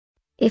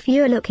If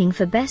you're looking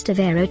for best of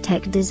Aero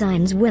tech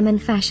designs women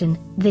fashion,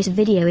 this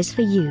video is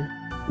for you.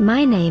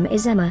 My name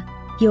is Emma,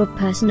 your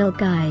personal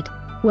guide.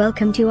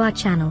 Welcome to our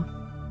channel.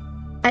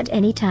 At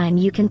any time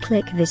you can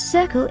click this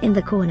circle in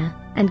the corner,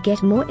 and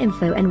get more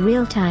info and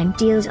real-time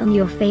deals on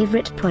your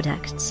favorite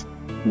products.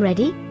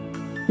 Ready?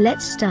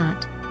 Let's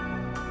start.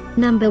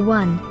 Number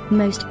 1,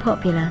 Most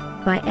Popular,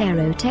 by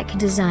Aero Tech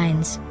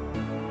Designs.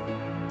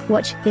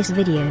 Watch this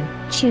video,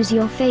 choose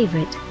your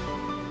favorite.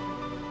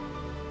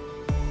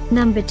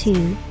 Number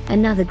 2,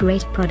 another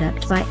great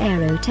product by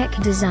Aero Tech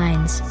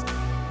Designs.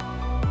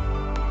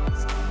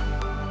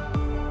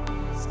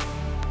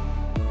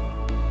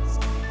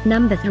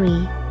 Number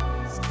 3.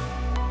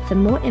 For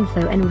more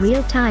info and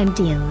real-time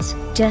deals,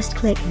 just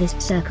click this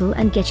circle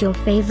and get your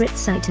favorite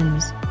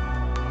items.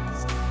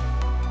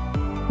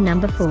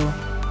 Number 4.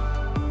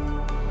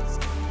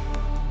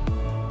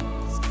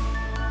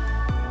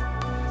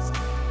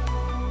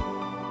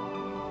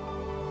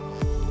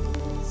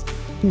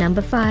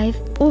 Number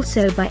 5,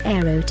 also by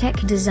Aero Tech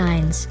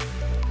Designs.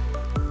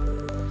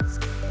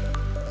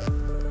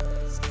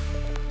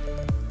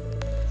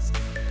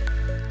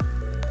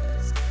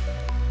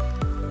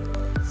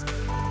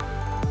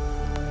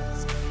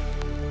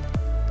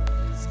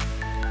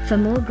 For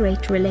more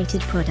great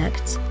related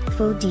products,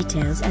 full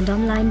details and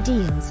online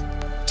deals,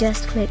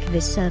 just click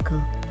this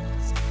circle.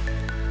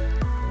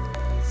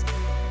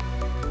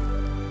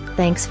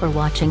 Thanks for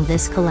watching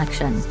this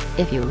collection.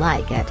 If you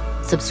like it,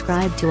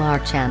 subscribe to our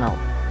channel.